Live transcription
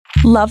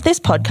Love this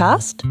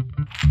podcast?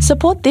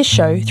 Support this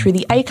show through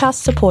the Acast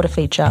supporter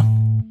feature.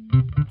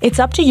 It's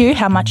up to you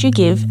how much you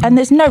give, and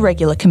there's no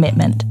regular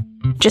commitment.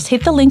 Just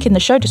hit the link in the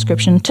show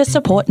description to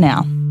support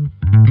now.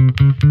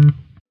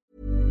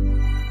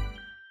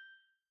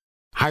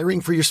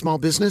 Hiring for your small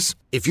business?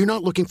 If you're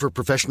not looking for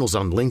professionals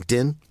on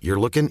LinkedIn, you're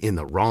looking in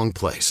the wrong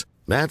place.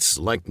 That's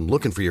like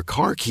looking for your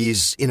car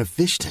keys in a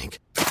fish tank.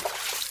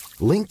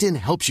 LinkedIn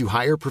helps you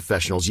hire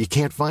professionals you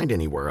can't find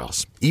anywhere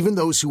else, even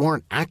those who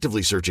aren't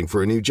actively searching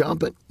for a new job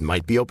but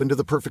might be open to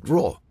the perfect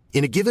role.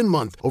 In a given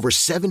month, over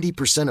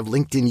 70% of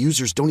LinkedIn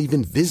users don't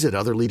even visit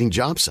other leading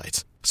job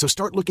sites. So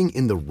start looking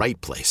in the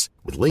right place.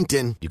 With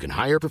LinkedIn, you can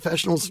hire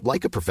professionals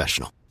like a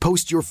professional.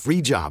 Post your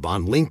free job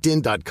on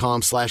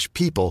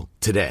linkedin.com/people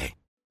today.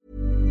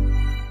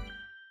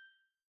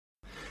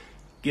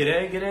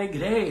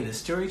 G'day. The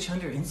Story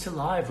Chunder Insta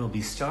Live will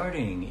be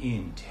starting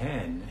in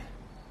 10,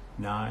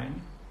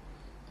 9,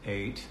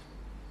 8,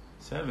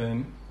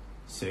 7,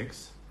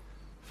 6,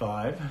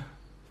 5,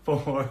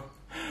 4,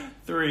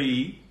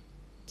 3,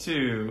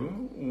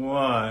 2,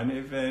 1,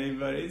 if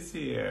anybody's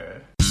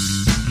here.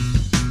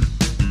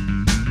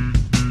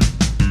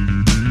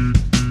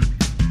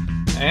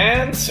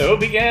 And so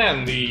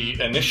began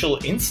the initial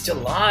Insta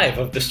Live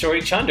of the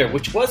Story Chunder,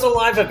 which was a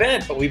live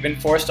event, but we've been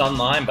forced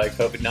online by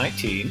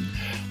COVID-19.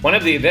 One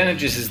of the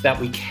advantages is that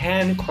we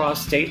can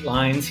cross state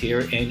lines here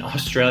in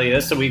Australia,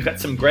 so we've got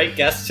some great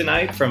guests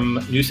tonight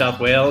from New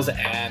South Wales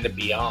and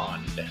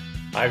beyond.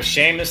 I've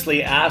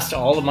shamelessly asked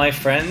all of my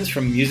friends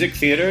from music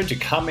theatre to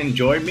come and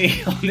join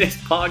me on this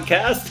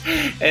podcast,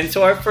 and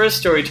so our first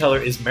storyteller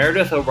is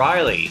Meredith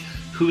O'Reilly,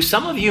 who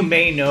some of you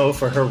may know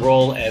for her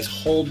role as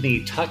Hold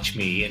Me, Touch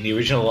Me in the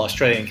original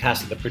Australian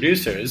cast of The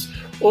Producers,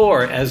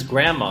 or as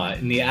Grandma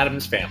in The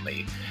Addams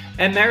Family.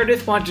 And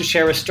Meredith wanted to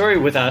share a story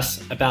with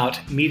us about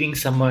meeting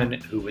someone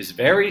who was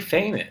very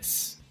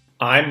famous.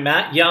 I'm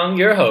Matt Young,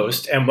 your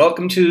host, and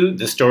welcome to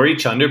the Story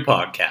Chunder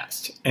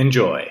podcast.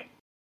 Enjoy.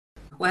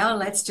 Well,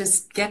 let's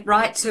just get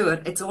right to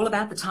it. It's all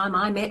about the time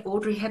I met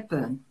Audrey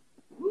Hepburn.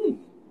 Ooh.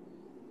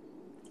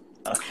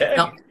 Okay.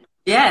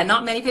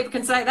 Not many people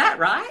can say that,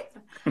 right?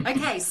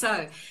 Okay,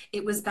 so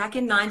it was back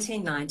in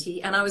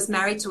 1990, and I was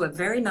married to a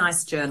very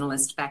nice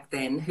journalist back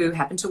then who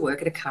happened to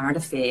work at a current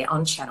affair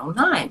on Channel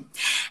 9.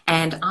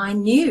 And I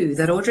knew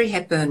that Audrey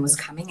Hepburn was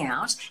coming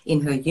out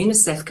in her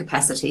UNICEF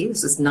capacity.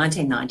 This was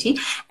 1990,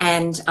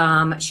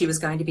 and she was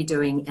going to be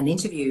doing an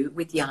interview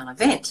with Jana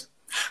Wendt.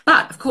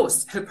 But, of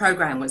course, her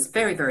program was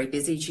very, very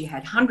busy. She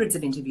had hundreds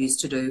of interviews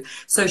to do,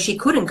 so she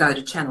couldn't go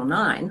to Channel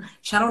 9.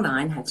 Channel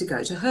 9 had to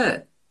go to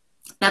her.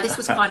 Now, this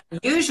was quite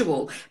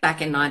unusual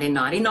back in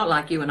 1990, not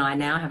like you and I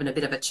now having a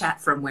bit of a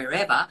chat from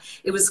wherever.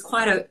 It was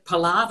quite a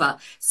palaver.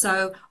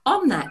 So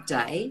on that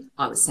day,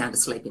 I was sound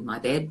asleep in my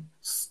bed.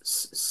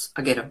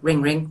 I get a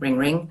ring, ring, ring,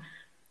 ring.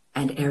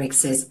 And Eric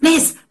says,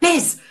 Miss,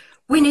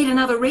 we need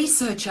another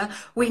researcher.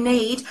 We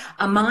need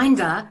a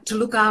minder to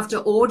look after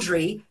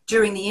Audrey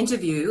during the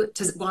interview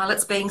while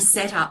it's being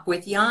set up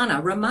with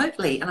Jana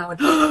remotely. And I went,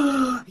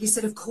 oh, he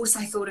said, of course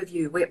I thought of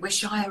you. We're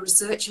shy a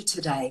researcher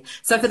today.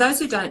 So for those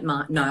who don't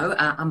know,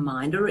 a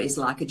minder is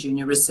like a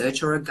junior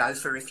researcher or a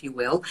gopher, if you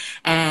will.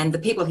 And the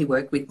people he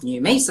worked with knew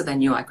me, so they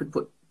knew I could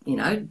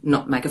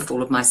not make a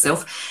fool of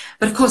myself.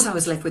 But of course I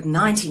was left with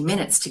 90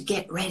 minutes to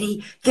get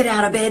ready, get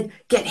out of bed,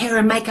 get hair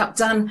and makeup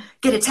done,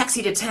 get a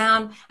taxi to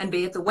town and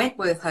be at the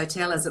Wentworth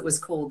Hotel, as it was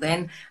called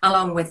then,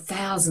 along with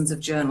thousands of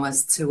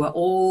journalists who were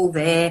all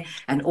there.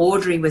 And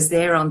Audrey was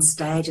there on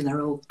stage and they're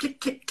all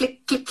click, click,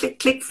 click, click, click,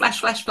 click,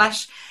 flash, flash,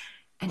 flash.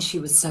 And she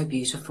was so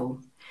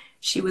beautiful.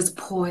 She was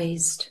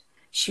poised.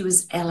 She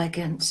was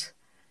elegant.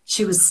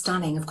 She was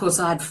stunning. Of course,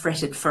 I'd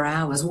fretted for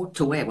hours what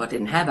to wear. Well, I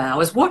didn't have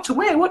hours. What to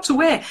wear.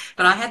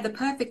 But I had the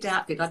perfect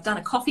outfit. I'd done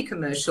a coffee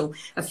commercial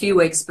a few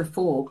weeks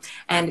before.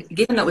 And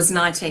given it was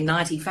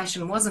 1990,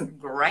 fashion wasn't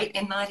great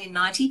in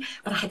 1990,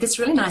 but I had this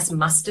really nice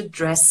mustard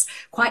dress,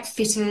 quite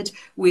fitted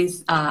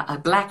with a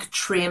black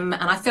trim.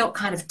 And I felt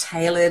kind of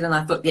tailored. And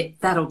I thought, yeah,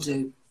 that'll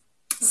do.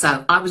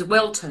 So I was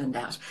well turned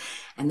out.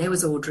 And there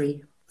was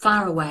Audrey,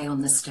 far away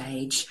on the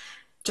stage,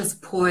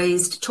 just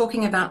poised,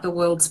 talking about the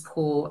world's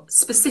poor,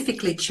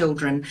 specifically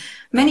children.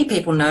 Many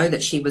people know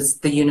that she was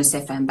the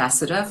UNICEF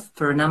ambassador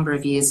for a number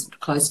of years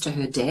close to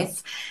her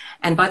death.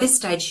 And by this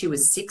stage, she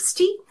was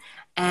 60.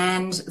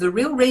 And the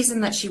real reason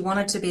that she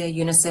wanted to be a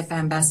UNICEF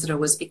ambassador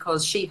was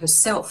because she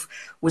herself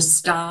was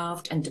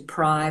starved and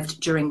deprived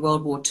during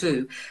World War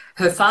II.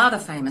 Her father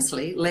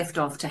famously left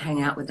off to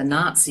hang out with the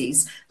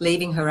Nazis,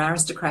 leaving her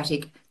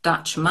aristocratic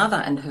Dutch mother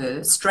and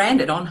her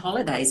stranded on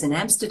holidays in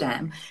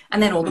Amsterdam,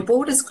 and then all the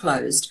borders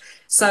closed.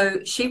 So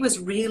she was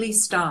really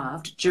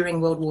starved during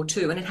World War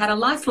II, and it had a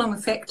lifelong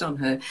effect on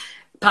her.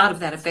 Part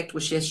of that effect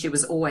was she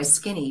was always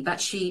skinny,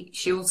 but she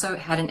also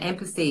had an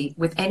empathy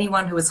with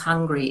anyone who was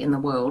hungry in the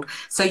world.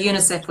 So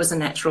UNICEF was a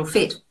natural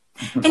fit.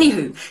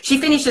 Anywho, she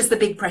finishes the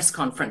big press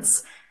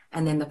conference,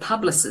 and then the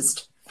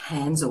publicist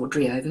hands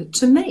Audrey over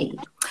to me.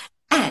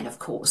 And of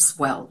course,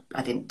 well,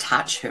 I didn't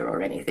touch her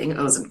or anything. It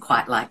wasn't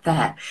quite like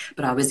that.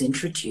 But I was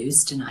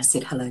introduced and I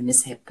said, hello,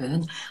 Miss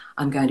Hepburn.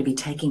 I'm going to be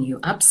taking you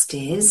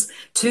upstairs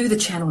to the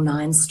Channel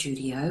 9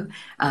 studio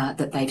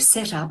that they've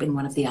set up in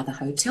one of the other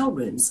hotel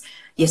rooms.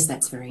 Yes,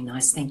 that's very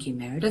nice. Thank you,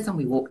 Meredith. And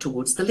we walked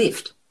towards the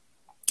lift.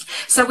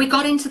 So we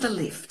got into the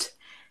lift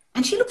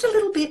and she looked a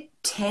little bit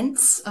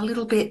tense, a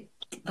little bit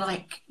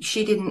like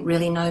she didn't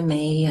really know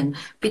me and a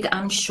bit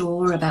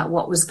unsure about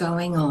what was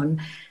going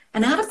on.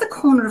 And out of the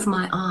corner of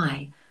my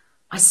eye,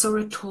 I saw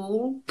a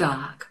tall,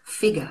 dark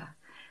figure.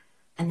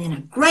 And then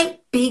a great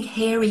big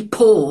hairy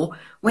paw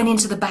went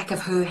into the back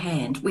of her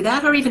hand.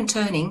 Without her even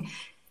turning,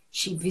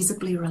 she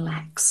visibly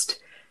relaxed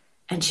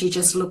and she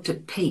just looked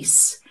at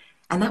peace.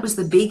 And that was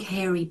the big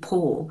hairy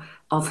paw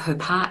of her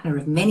partner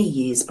of many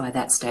years by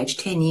that stage.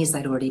 10 years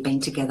they'd already been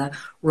together,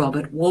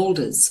 Robert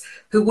Walders,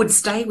 who would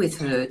stay with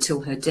her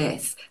till her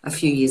death a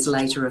few years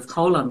later of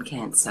colon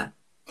cancer.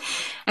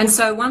 And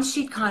so once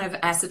she'd kind of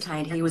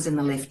ascertained he was in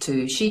the lift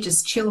too, she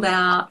just chilled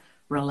out,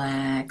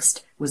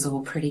 relaxed, was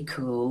all pretty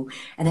cool.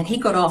 And then he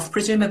got off,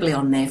 presumably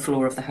on their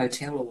floor of the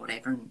hotel or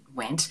whatever, and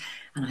went,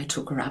 and I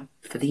took her up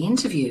for the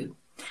interview.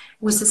 It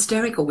was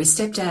hysterical. We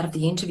stepped out of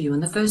the interview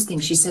and the first thing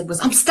she said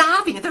was, I'm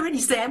starving, are there any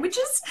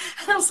sandwiches?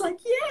 And I was like,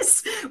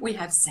 yes, we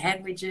have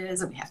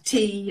sandwiches and we have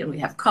tea and we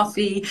have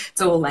coffee.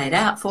 It's all laid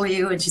out for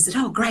you. And she said,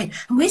 oh, great.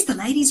 And where's the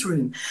ladies'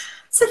 room?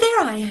 So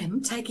there I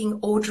am taking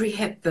Audrey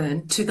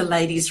Hepburn to the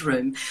ladies'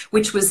 room,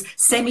 which was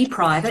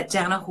semi-private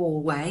down a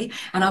hallway.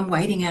 And I'm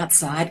waiting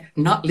outside,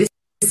 not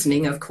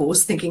listening, of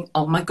course, thinking,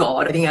 oh, my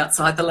God, I'm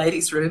outside the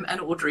ladies' room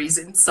and Audrey's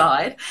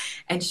inside.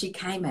 And she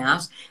came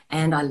out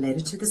and I led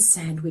her to the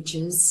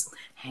sandwiches,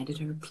 handed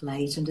her a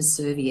plate and a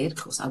serviette.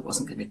 Of course, I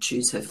wasn't going to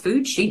choose her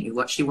food. She knew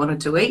what she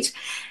wanted to eat.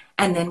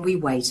 And then we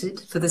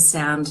waited for the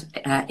sound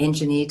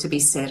engineer to be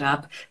set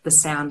up, the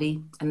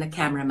soundy and the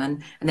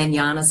cameraman. And then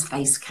Jana's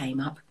face came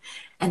up.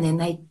 And then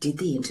they did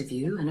the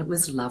interview and it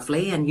was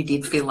lovely. And you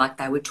did feel like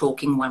they were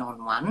talking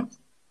one-on-one,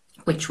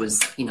 which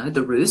was, you know,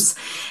 the ruse.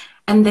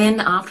 And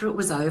then after it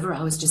was over,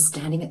 I was just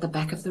standing at the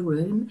back of the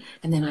room.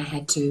 And then I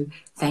had to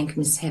thank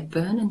Miss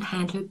Hepburn and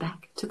hand her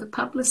back to the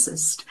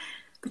publicist.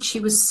 But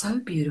she was so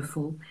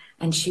beautiful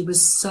and she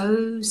was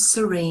so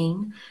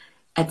serene.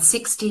 At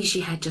 60, she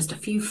had just a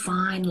few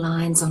fine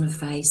lines on her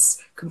face,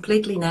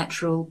 completely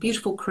natural,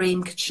 beautiful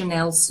cream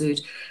Chanel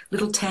suit,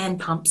 little tan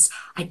pumps.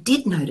 I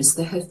did notice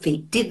that her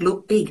feet did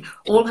look big.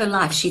 All her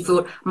life, she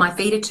thought, my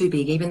feet are too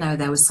big, even though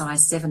they were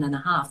size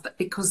 7.5. But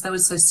because they were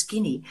so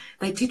skinny,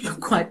 they did look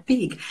quite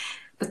big.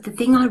 But the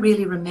thing I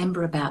really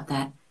remember about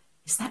that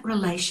is that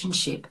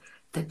relationship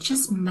that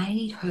just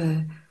made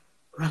her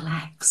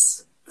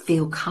relax,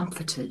 feel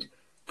comforted,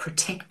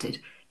 protected.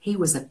 He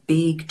was a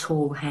big,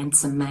 tall,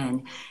 handsome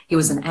man. He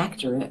was an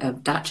actor, a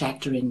Dutch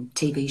actor in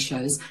TV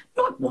shows,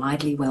 not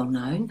widely well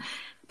known,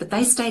 but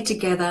they stayed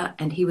together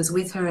and he was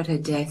with her at her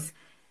death.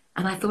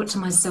 And I thought to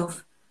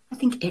myself, I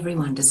think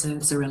everyone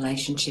deserves a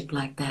relationship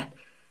like that,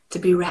 to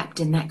be wrapped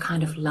in that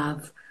kind of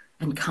love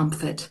and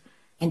comfort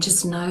and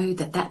just know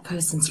that that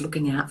person's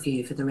looking out for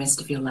you for the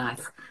rest of your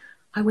life.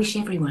 I wish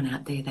everyone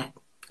out there that.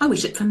 I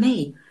wish it for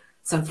me.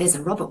 So if there's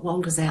a Robert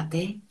Walders out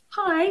there,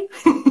 hi.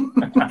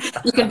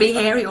 You can be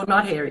hairy or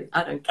not hairy.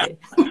 I don't care.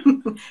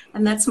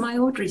 And that's my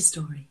Audrey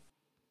story.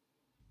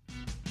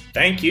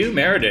 Thank you,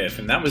 Meredith.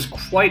 And that was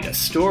quite a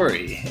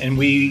story. And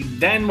we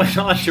then went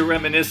on to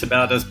reminisce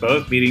about us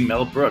both meeting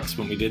Mel Brooks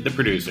when we did The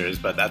Producers,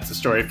 but that's a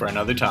story for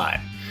another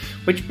time.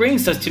 Which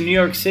brings us to New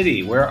York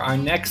City, where our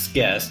next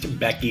guest,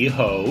 Becky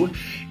Ho,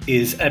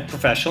 is a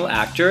professional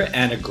actor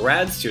and a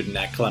grad student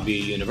at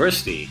Columbia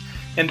University.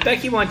 And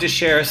Becky wanted to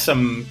share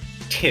some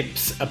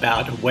tips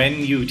about when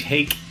you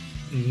take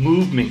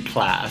movement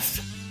class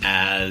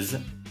as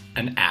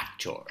an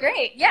actor.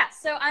 Great, yeah.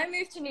 So I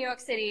moved to New York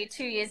City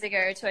 2 years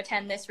ago to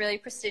attend this really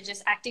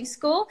prestigious acting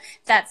school.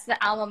 That's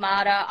the alma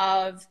mater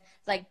of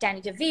like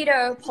Danny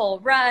DeVito, Paul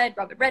Rudd,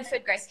 Robert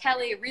Redford, Grace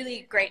Kelly,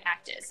 really great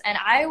actors. And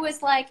I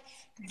was like,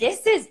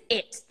 this is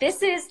it.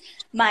 This is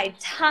my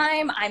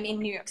time. I'm in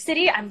New York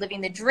City. I'm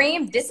living the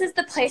dream. This is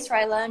the place where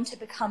I learned to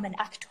become an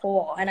actor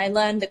and I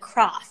learned the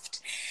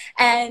craft.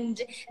 And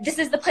this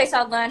is the place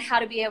I'll learn how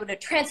to be able to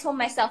transform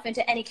myself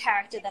into any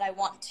character that I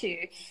want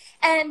to.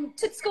 And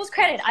to the school's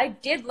credit, I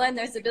did learn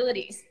those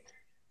abilities.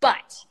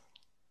 But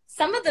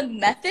some of the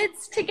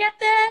methods to get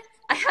there,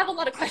 I have a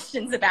lot of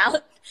questions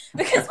about,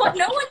 because what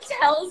no one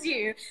tells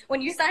you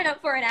when you sign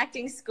up for an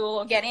acting school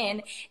or get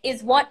in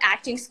is what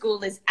acting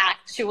school is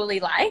actually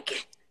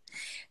like.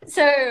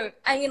 So,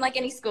 I mean, like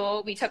any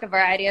school, we took a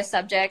variety of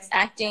subjects: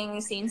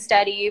 acting, scene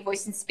study,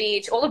 voice and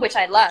speech, all of which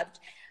I loved.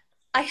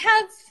 I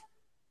have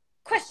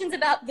questions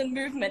about the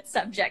movement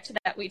subject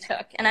that we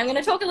took, and I'm going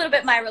to talk a little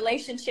bit my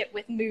relationship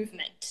with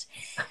movement.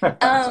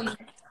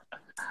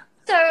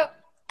 So,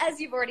 as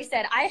you've already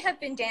said, I have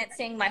been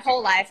dancing my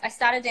whole life. I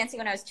started dancing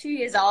when I was 2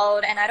 years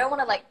old, and I don't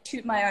want to like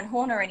toot my own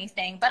horn or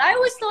anything, but I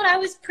always thought I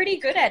was pretty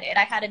good at it.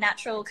 I had a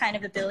natural kind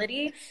of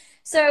ability.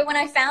 So when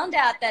I found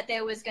out that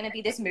there was going to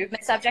be this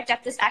movement subject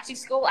at this acting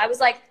school, I was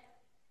like,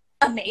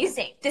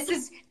 amazing. This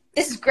is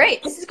this is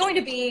great. This is going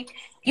to be,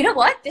 you know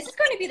what? This is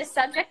going to be the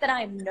subject that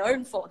I'm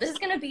known for. This is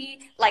going to be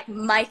like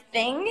my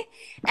thing.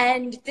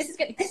 And this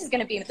is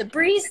going to be the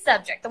breeze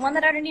subject, the one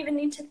that I don't even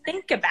need to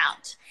think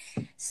about.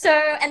 So,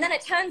 and then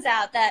it turns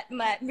out that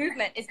my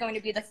movement is going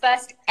to be the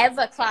first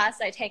ever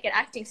class I take at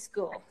acting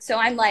school. So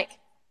I'm like,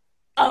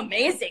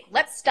 amazing.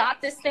 Let's start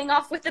this thing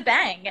off with a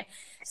bang.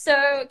 So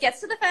it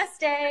gets to the first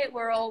day,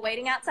 we're all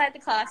waiting outside the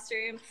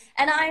classroom,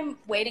 and I'm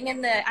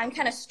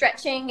kind of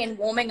stretching and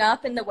warming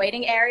up in the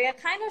waiting area,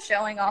 kind of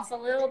showing off a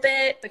little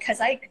bit because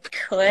I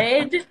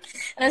could. And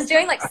I was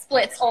doing like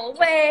splits all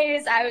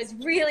ways. I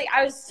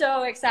was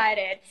so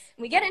excited.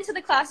 We get into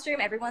the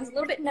classroom, everyone's a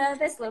little bit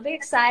nervous, a little bit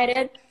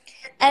excited.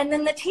 And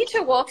then the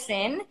teacher walks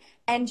in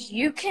and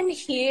you can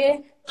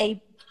hear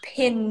a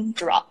pin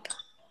drop.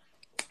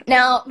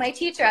 Now, my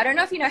teacher, I don't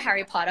know if you know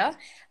Harry Potter,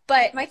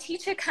 but my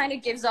teacher kind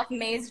of gives off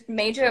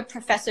major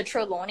Professor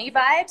Trelawney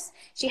vibes.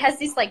 She has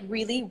these like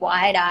really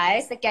wide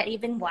eyes that get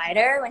even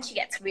wider when she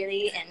gets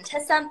really into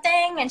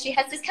something. And she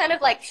has this kind of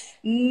like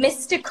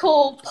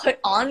mystical put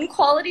on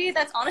quality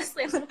that's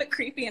honestly a little bit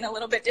creepy and a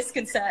little bit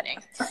disconcerting.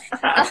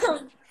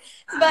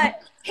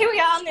 But here we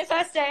are on the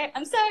first day.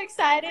 I'm so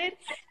excited.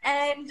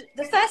 And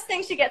the first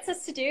thing she gets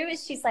us to do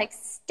is she's like,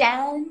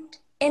 stand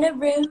in a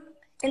room,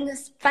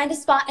 find a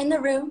spot in the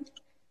room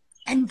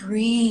and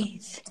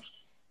breathe.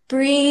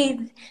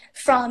 Breathe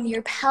from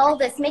your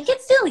pelvis. Make it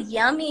feel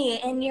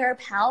yummy in your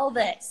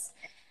pelvis.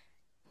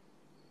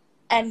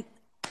 And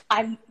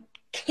I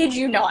kid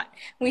you not,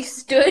 we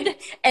stood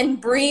and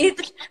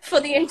breathed for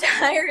the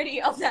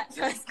entirety of that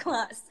first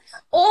class.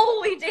 All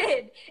we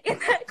did in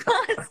that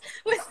class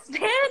was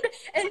stand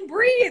and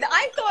breathe.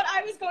 I thought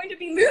I was going to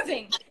be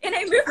moving in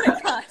a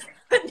movement class.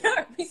 But no,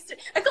 a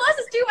class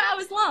is 2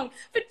 hours long.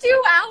 For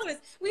 2 hours,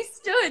 we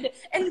stood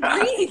and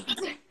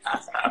breathed.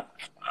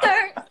 So,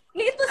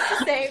 needless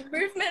to say,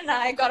 movement and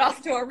I got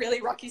off to a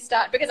really rocky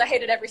start because I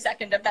hated every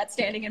second of that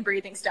standing and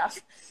breathing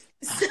stuff.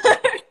 So,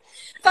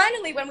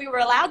 finally, when we were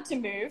allowed to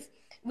move,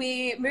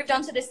 we moved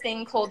on to this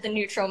thing called the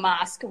neutral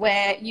mask,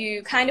 where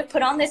you kind of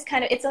put on this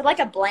it's like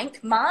a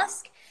blank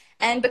mask.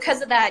 And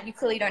because of that, you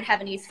clearly don't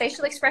have any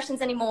facial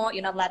expressions anymore.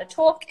 You're not allowed to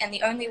talk. And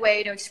the only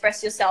way to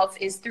express yourself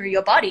is through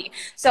your body.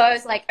 So I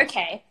was like,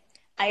 okay,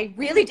 I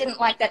really didn't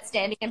like that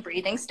standing and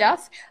breathing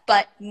stuff,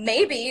 but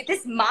maybe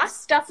this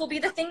mask stuff will be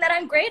the thing that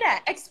I'm great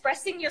at.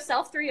 Expressing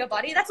yourself through your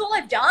body. That's all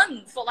I've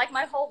done for like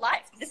my whole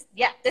life. This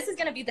is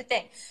going to be the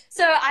thing.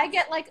 So I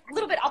get like a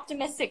little bit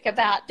optimistic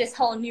about this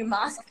whole new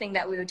mask thing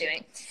that we were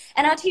doing.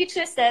 And our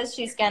teacher says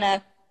she's going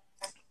to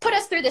put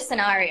us through this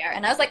scenario.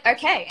 And I was like,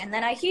 okay. And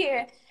then I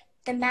hear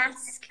the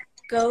mask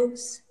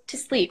goes to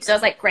sleep. So I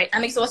was like, great,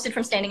 I'm exhausted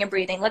from standing and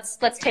breathing. Let's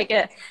take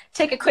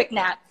a quick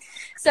nap.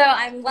 So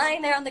I'm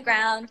lying there on the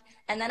ground,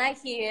 and then I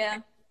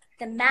hear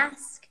the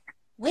mask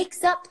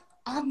wakes up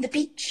on the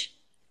beach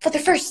for the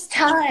first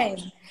time.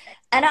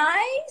 And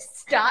I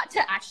start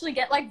to actually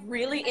get like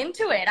really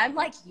into it. I'm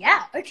like,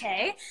 yeah,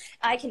 okay.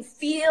 I can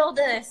feel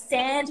the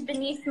sand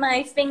beneath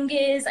my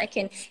fingers. I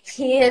can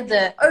hear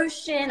the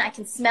ocean. I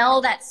can smell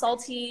that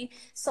salty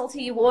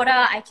water.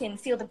 I can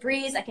feel the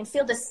breeze. I can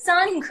feel the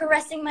sun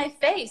caressing my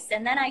face.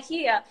 And then I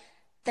hear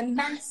the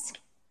mask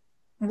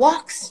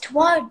walks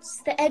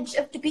towards the edge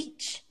of the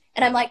beach.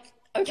 And I'm like,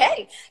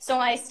 okay. So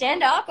I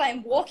stand up,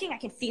 I'm walking, I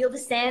can feel the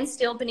sand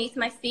still beneath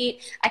my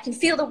feet. I can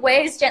feel the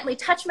waves gently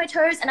touch my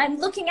toes, and I'm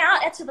looking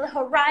out into the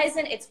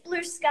horizon. It's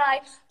blue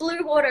sky,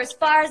 blue water as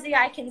far as the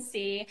eye can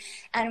see.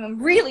 And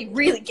I'm really,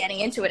 really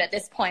getting into it at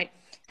this point.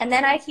 And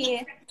then I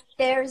hear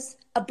there's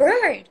a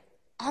bird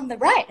on the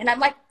right. And I'm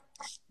like,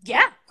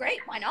 yeah, great,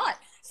 why not?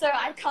 So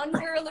I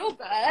conjure a little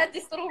bird,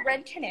 this little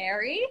red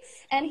canary,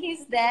 and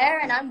he's there,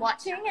 and I'm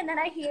watching, and then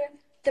I hear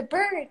the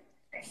bird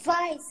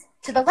flies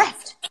to the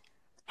left.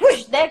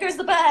 Whoosh, there goes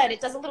the bird.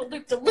 It does a little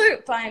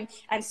loop-de-loop.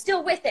 I'm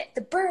still with it.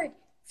 The bird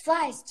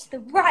flies to the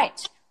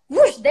right.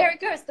 Whoosh, there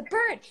it goes. The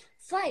bird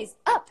flies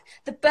up.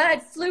 The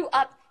bird flew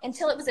up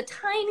until it was a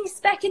tiny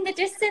speck in the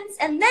distance,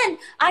 and then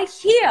I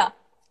hear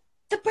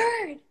the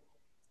bird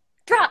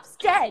drops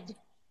dead.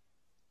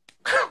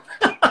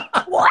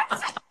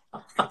 What?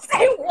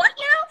 Say what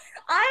now?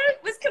 I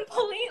was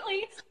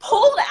completely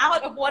pulled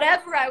out of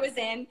whatever I was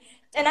in,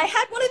 and I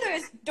had one of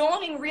those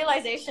dawning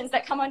realizations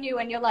that come on you,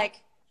 and you're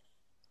like,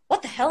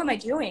 what the hell am I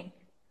doing?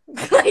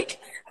 Like,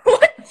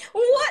 what?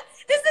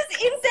 This is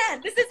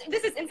insane.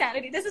 This is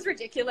insanity. This is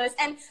ridiculous.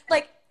 And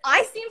like,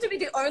 I seem to be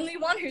the only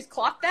one who's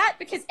clocked that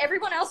because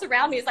everyone else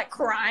around me is like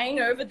crying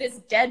over this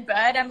dead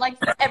bird. I'm like,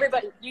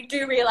 everybody, you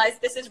do realize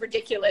this is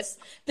ridiculous.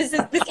 This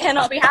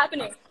cannot be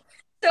happening.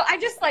 So I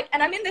just like,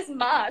 and I'm in this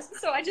mask,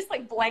 so I just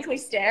like blankly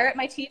stare at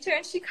my teacher,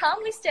 and she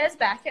calmly stares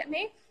back at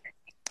me.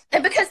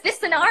 And because this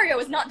scenario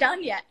is not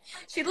done yet,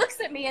 she looks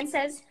at me and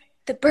says,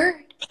 the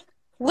bird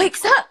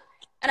wakes up.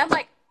 And I'm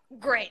like,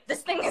 great,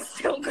 this thing is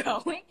still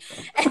going.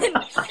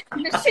 And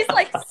she's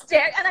like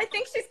staring, and I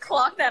think she's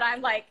clocked that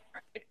I'm like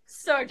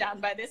so done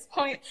by this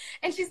point.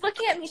 And she's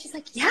looking at me, she's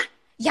like,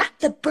 yeah,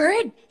 the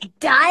bird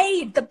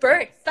died. The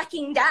bird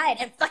fucking died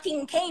and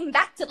fucking came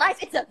back to life.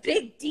 It's a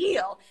big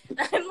deal. And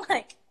I'm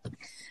like,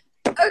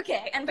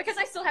 okay. And because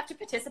I still have to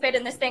participate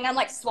in this thing, I'm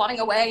like swatting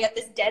away at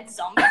this dead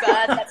zombie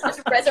bird that's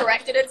just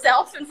resurrected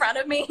itself in front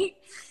of me.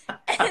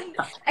 And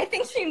I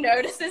think she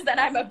notices that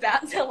I'm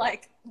about to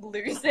like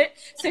lose it.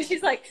 So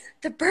she's like,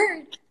 the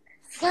bird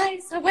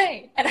flies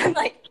away. And I'm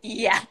like,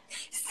 yeah,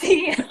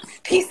 see ya.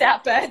 Peace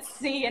out, birds.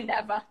 See you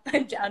never.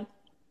 I'm done.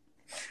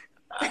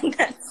 And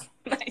that's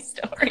my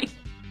story.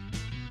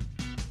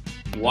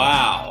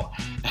 Wow.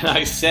 And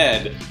I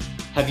said,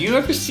 have you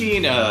ever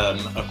seen a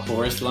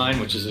Chorus Line,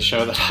 which is a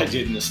show that I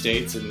did in the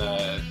States in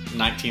the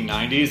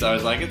 1990s? I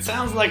was like, it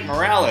sounds like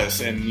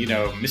Morales and, you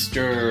know,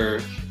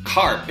 Mr.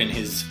 Carp and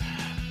his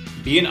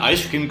be an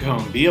ice cream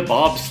cone, be a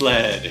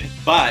bobsled.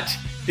 But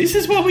this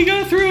is what we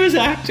go through as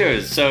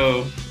actors.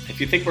 So if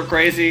you think we're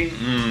crazy,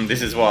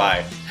 this is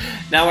why.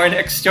 Now our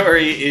next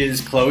story is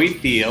Chloe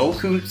Thiel,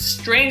 who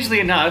strangely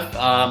enough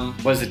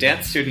was a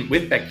dance student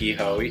with Becky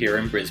Ho here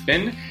in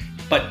Brisbane,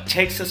 but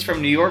takes us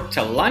from New York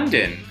to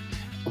London,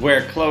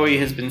 where Chloe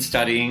has been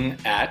studying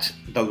at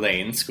the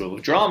Lane School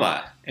of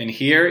Drama. And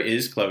here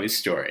is Chloe's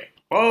story.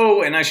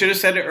 Oh, and I should have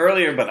said it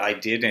earlier, but I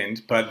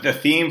didn't. But the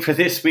theme for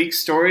this week's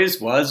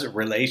stories was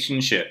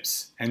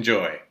relationships.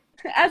 Enjoy.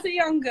 As a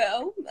young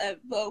girl,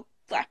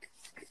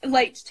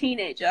 late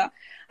teenager,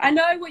 I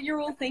know what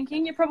you're all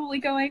thinking. You're probably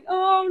going,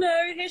 oh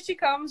no, here she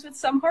comes with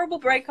some horrible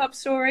breakup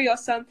story or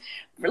some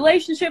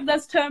relationship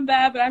that's turned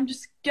bad, but I'm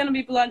just going to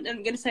be blunt and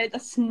I'm going to say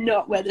that's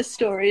not where the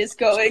story is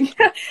going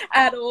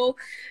at all.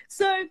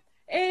 So,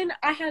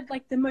 I had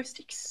like the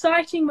most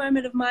exciting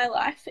moment of my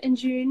life in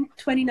June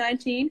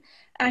 2019.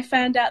 I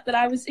found out that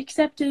I was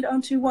accepted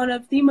onto one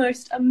of the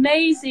most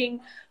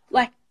amazing,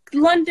 like,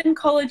 London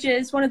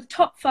colleges, one of the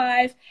top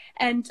 5,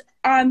 and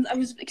I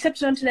was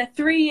accepted onto their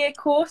 3-year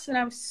course, and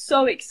I was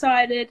so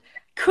excited,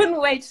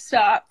 couldn't wait to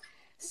start.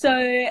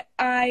 So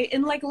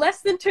in like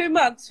less than 2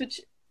 months,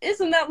 which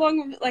isn't that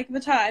long like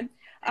the time,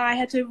 I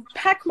had to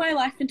pack my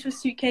life into a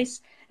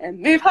suitcase and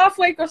move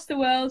halfway across the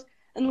world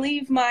and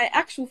leave my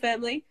actual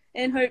family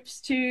in hopes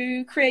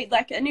to create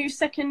like a new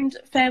second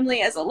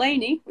family as a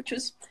Laney, which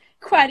was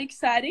quite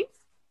exciting.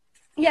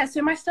 Yeah,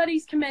 so my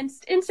studies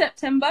commenced in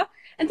September,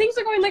 and things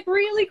are going like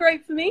really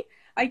great for me.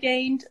 I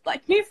gained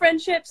like new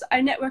friendships,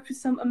 I networked with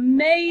some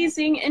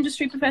amazing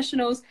industry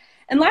professionals,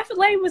 and life at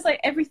Lane was like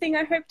everything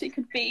I hoped it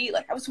could be.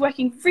 Like I was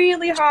working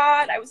really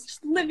hard, I was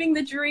just living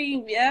the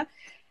dream, yeah.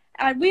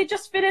 We had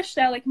just finished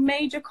our like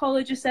major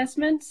college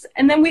assessments,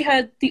 and then we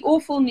heard the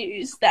awful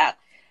news that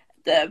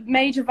the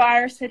major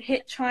virus had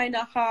hit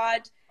China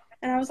hard,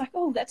 and I was like,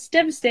 oh, that's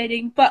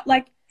devastating. But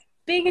like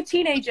being a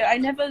teenager, I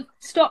never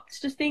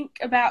stopped to think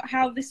about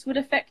how this would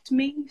affect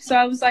me. So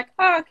I was like,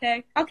 oh,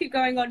 okay, I'll keep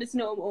going on as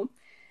normal.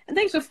 And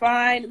things were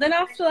fine. Then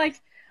after like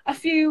a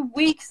few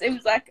weeks, it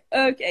was like,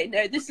 okay,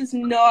 no, this is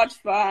not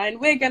fine.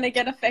 We're going to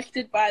get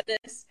affected by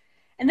this.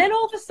 And then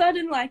all of a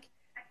sudden, like,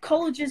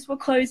 colleges were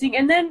closing.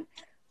 And then,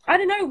 I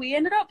don't know, we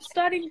ended up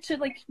starting to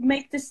like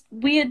make this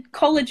weird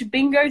college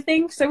bingo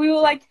thing. So we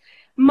were like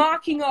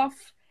marking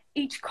off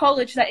each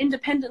college that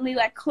independently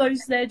like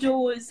closed their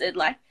doors, and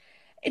like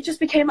it just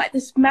became like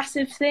this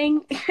massive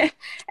thing.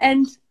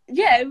 And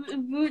yeah,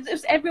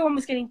 everyone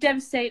was getting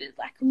devastated,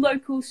 like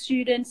local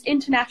students,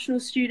 international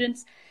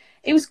students.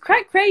 It was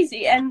quite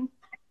crazy.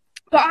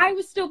 But I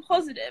was still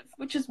positive,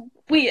 which is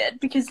weird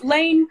because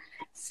Lane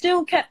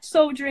still kept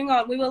soldiering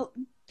on.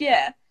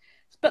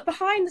 But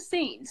behind the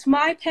scenes,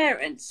 my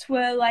parents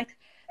were like,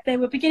 they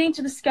were beginning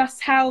to discuss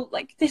how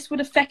like this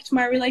would affect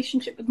my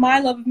relationship with my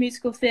love of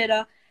musical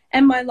theatre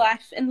and my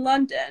life in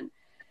London.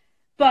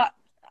 But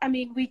I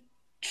mean, we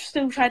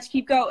still tried to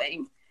keep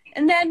going.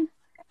 And then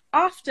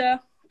after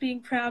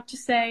being proud to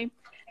say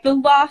the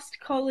last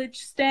college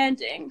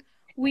standing,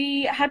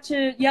 we had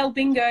to yell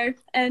bingo,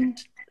 and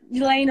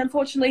Lane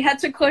unfortunately had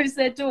to close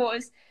their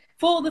doors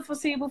for the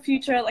foreseeable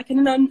future, like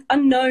an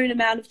unknown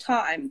amount of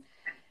time.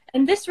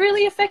 And this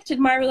really affected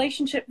my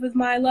relationship with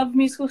my love of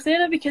musical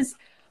theatre, because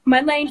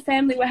my Lane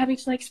family were having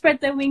to like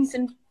spread their wings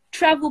and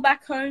travel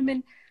back home,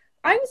 and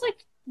I was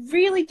like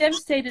really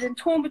devastated and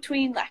torn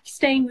between like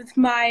staying with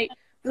my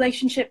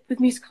relationship with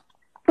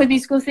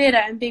musical theatre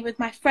and being with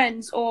my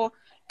friends, or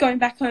going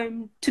back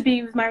home to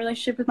be with my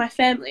relationship with my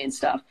family and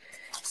stuff.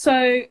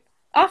 So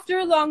after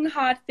a long,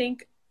 hard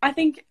think, I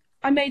think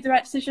I made the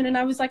right decision, and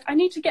I was like, I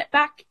need to get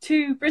back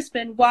to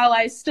Brisbane while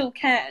I still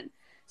can.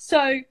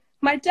 So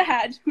my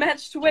dad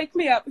managed to wake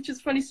me up, which is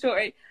a funny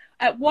story,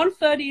 at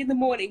 1:30 in the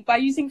morning by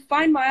using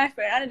Find My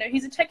iPhone. I don't know,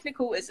 he's a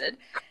technical wizard.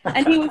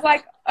 And he was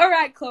like, all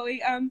right,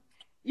 Chloe,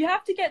 you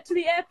have to get to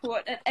the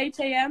airport at 8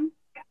 a.m.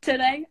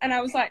 today. And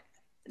I was like,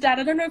 Dad,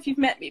 I don't know if you've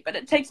met me, but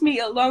it takes me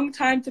a long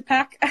time to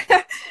pack.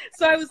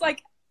 So I was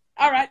like,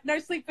 all right, no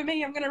sleep for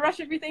me. I'm going to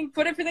rush everything,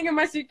 put everything in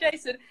my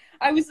suitcase. And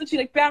I was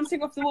literally like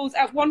bouncing off the walls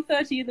at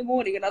 1:30 in the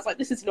morning. And I was like,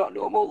 this is not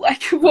normal.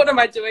 Like, what am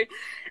I doing?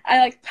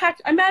 I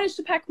managed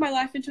to pack my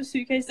life into a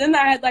suitcase. Then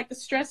I had like the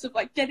stress of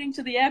like getting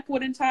to the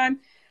airport in time.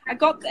 I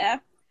got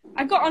there,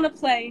 I got on a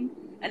plane,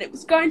 and it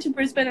was going to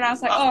Brisbane. And I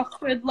was like, oh,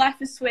 good,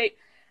 life is sweet.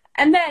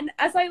 And then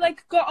as I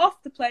like got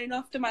off the plane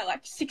after my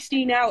like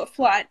 16-hour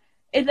flight,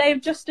 they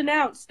have just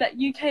announced that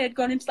UK had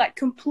gone into like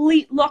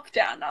complete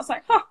lockdown. And I was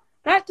like,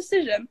 right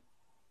decision.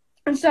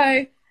 And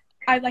so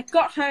I like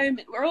got home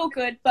and we're all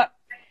good, but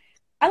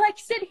I like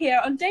sit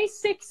here on day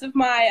 6 of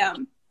my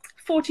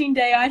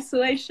 14-day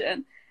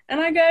isolation, and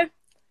I go,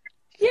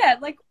 yeah,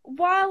 like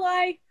while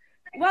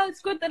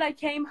it's good that I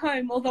came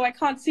home, although I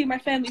can't see my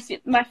family,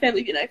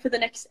 for the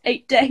next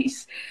 8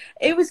 days,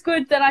 it was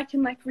good that I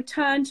can like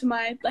return to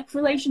my like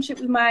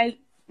relationship with my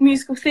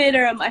musical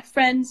theatre and my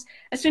friends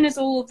as soon as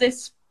all of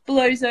this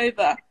blows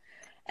over.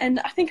 And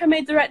I think I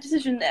made the right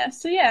decision there.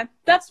 So yeah,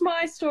 that's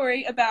my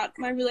story about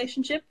my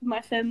relationship with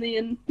my family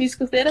and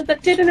musical theatre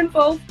that didn't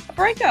involve a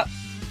breakup.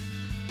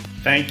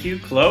 Thank you,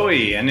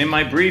 Chloe. And in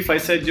my brief, I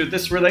said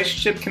this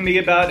relationship can be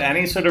about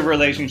any sort of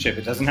relationship.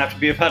 It doesn't have to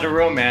be about a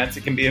romance.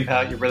 It can be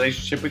about your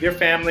relationship with your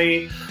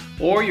family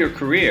or your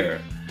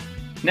career.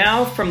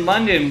 Now, from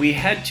London, we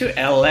head to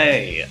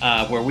LA,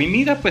 where we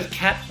meet up with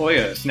Kat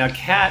Hoyos. Now,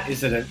 Kat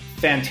is a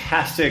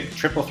fantastic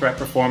triple threat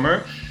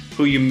performer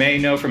who you may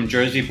know from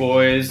Jersey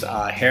Boys,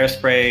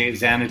 Hairspray,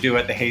 Xanadu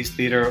at the Hayes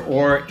Theater,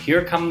 or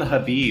Here Come the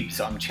Habibs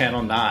on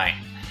Channel 9.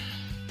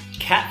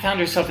 Kat found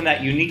herself in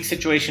that unique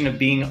situation of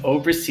being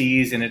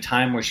overseas in a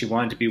time where she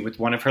wanted to be with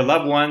one of her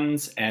loved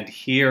ones, and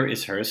here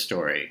is her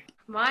story.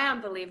 My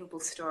unbelievable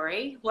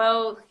story.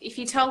 Well, if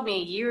you told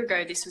me a year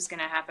ago this was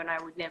going to happen,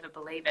 I would never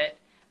believe it.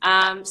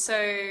 When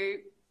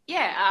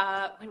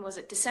was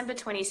it? December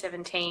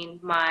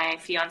 2017, my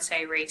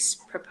fiancé Reese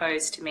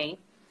proposed to me,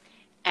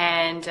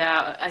 and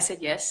I said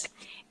yes.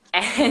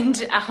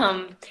 And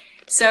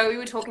so we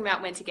were talking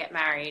about when to get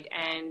married,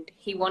 and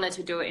he wanted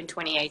to do it in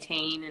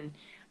 2018, and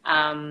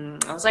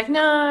I was like,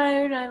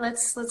 no,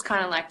 let's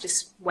kind of like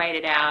just wait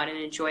it out and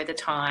enjoy the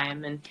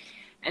time.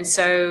 And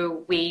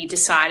so we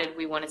decided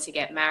we wanted to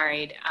get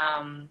married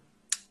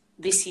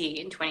this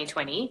year in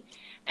 2020.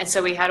 And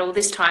so we had all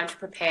this time to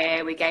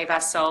prepare. We gave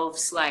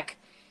ourselves like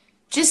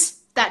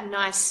just that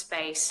nice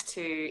space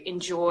to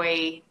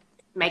enjoy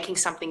making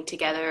something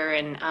together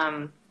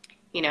and,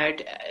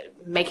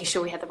 making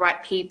sure we had the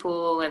right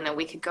people and that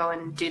we could go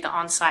and do the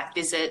on-site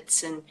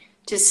visits and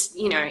just,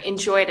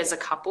 enjoy it as a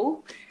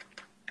couple.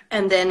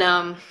 And then,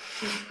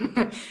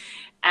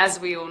 as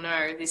we all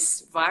know,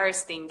 this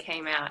virus thing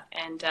came out.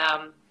 And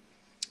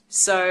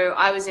so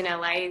I was in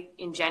LA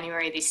in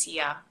January this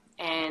year.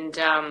 And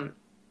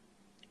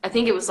I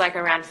think it was like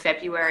around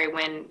February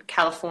when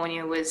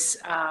California was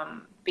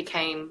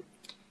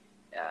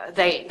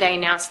they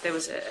announced there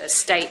was a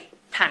state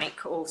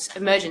panic or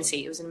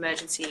emergency. It was an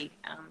emergency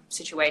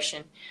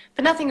situation.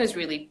 But nothing was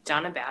really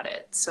done about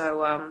it.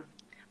 So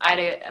I had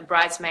a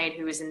bridesmaid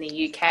who was in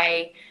the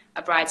UK,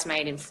 a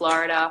bridesmaid in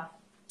Florida.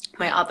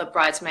 My other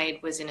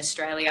bridesmaid was in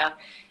Australia.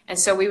 And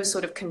so we were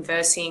sort of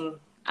conversing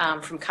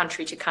from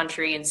country to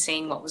country and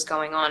seeing what was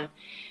going on.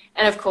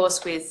 And of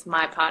course, with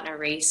my partner,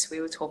 Reese, we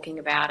were talking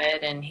about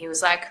it. And he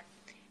was like,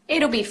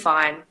 it'll be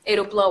fine.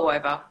 It'll blow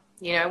over.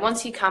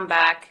 Once you come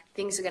back,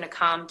 things are going to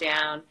calm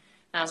down.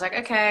 And I was like,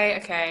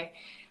 okay.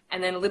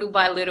 And then little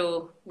by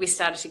little, we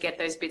started to get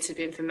those bits of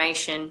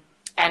information.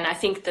 And I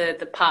think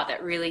the part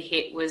that really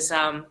hit was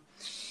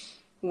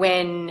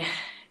when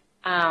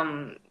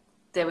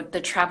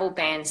the travel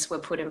bans were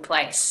put in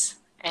place.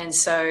 And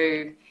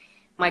so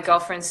my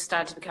girlfriend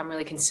started to become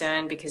really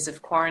concerned because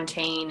of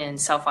quarantine and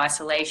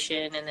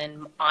self-isolation. And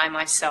then I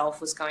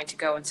myself was going to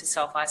go into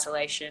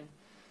self-isolation.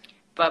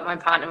 But my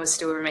partner was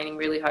still remaining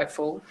really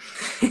hopeful.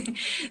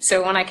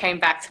 So when I came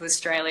back to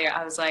Australia,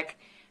 I was like,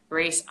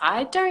 Reese,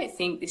 I don't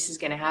think this is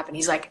going to happen.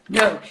 He's like,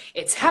 no,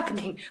 it's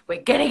happening.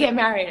 We're going to get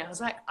married. I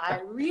was like, I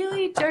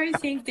really don't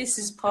think this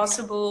is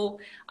possible.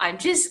 I'm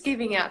just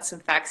giving out some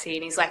facts here.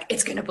 And he's like,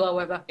 it's going to blow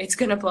over. It's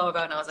going to blow over.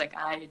 And I was like,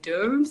 I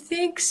don't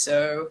think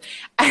so.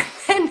 And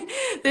then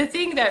the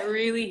thing that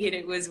really hit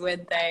it was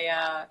when they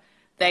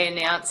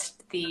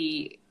announced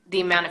the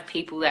amount of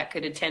people that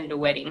could attend a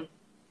wedding.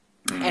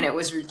 And it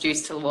was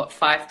reduced to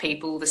 5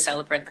 people, the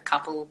celebrant, the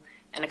couple,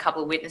 and a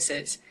couple of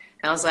witnesses.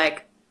 And I was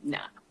like, no.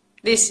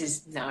 This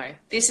is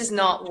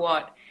not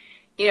what,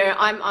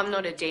 I'm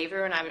not a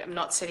diva and I'm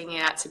not setting it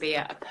out to be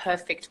a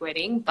perfect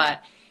wedding,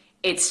 but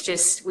it's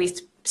just, we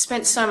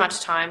spent so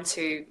much time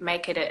to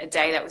make it a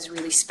day that was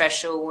really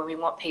special when we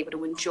want people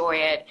to enjoy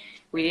it.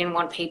 We didn't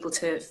want people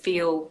to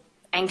feel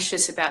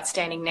anxious about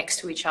standing next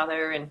to each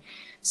other. And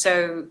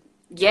so,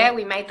 yeah,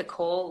 we made the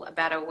call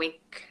about a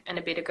week and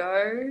a bit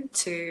ago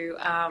to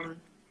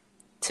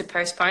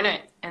postpone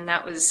it. And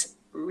that was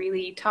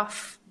really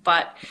tough.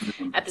 But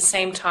at the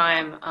same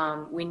time,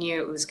 we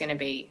knew it was going to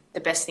be the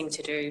best thing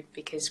to do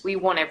because we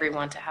want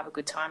everyone to have a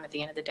good time at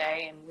the end of the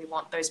day and we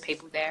want those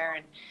people there.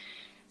 And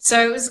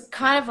so it was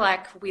kind of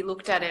like we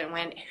looked at it and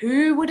went,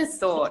 who would have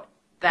thought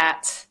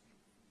that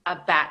a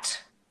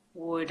bat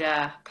would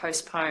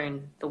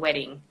postpone the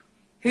wedding?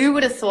 Who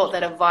would have thought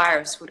that a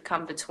virus would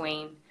come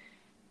between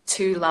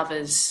 2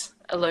 lovers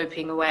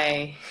eloping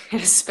away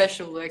at a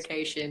special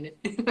location?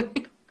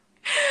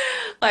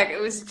 Like,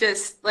 it was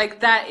just, like,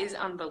 that is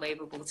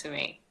unbelievable to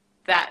me.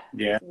 That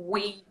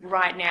we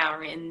right now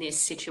are in this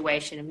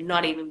situation of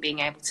not even being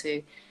able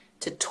to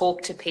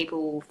talk to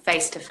people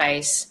face to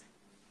face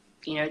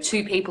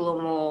 2 people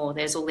or more.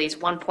 There's all these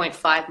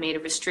 1.5 meter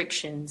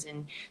restrictions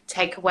and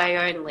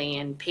takeaway only,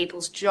 and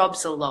people's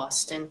jobs are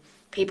lost, and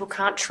people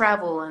can't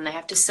travel and they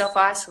have to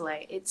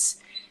self-isolate.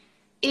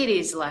 It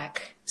is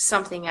like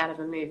something out of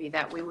a movie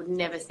that we would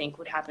never think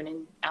would happen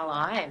in our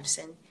lives,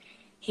 and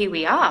here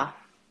we are.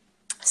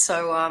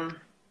 So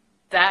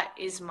that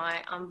is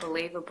my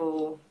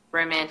unbelievable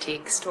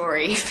romantic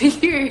story for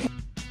you.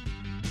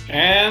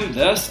 And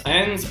thus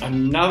ends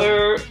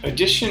another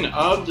edition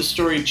of the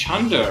Story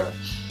Chunder.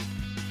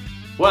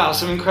 Wow,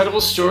 some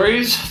incredible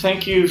stories.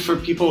 Thank you for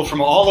people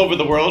from all over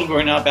the world who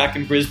are now back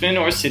in Brisbane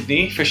or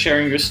Sydney for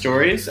sharing your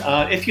stories.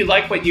 If you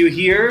like what you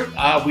hear,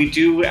 we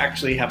do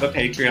actually have a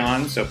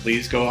Patreon, so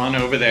please go on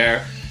over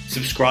there.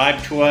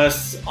 Subscribe to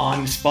us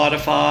on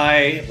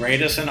Spotify,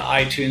 rate us on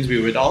iTunes.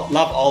 We would love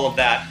all of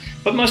that.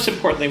 But most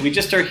importantly, we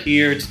just are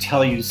here to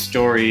tell you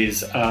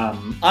stories,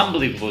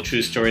 unbelievable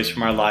true stories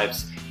from our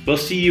lives. We'll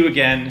see you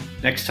again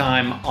next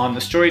time on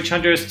the Story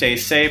Chunder. Stay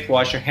safe,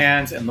 wash your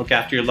hands, and look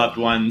after your loved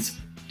ones.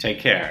 Take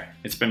care.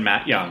 It's been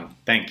Matt Young.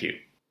 Thank you.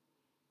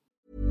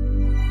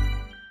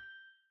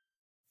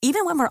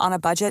 Even when we're on a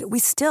budget, we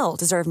still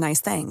deserve nice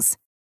things.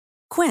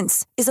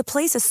 Quince is a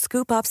place to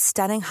scoop up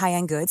stunning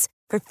high-end goods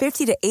for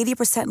 50 to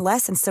 80%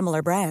 less than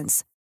similar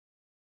brands.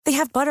 They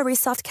have buttery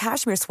soft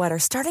cashmere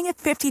sweaters starting at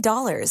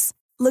 $50,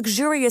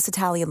 luxurious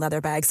Italian leather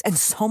bags, and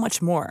so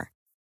much more.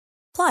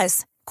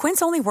 Plus,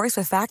 Quince only works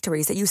with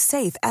factories that use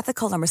safe,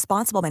 ethical, and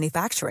responsible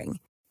manufacturing.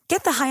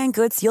 Get the high-end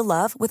goods you'll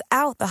love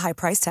without the high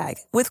price tag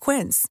with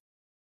Quince.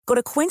 Go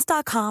to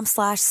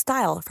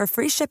quince.com/style for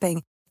free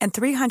shipping and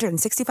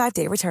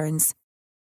 365-day returns.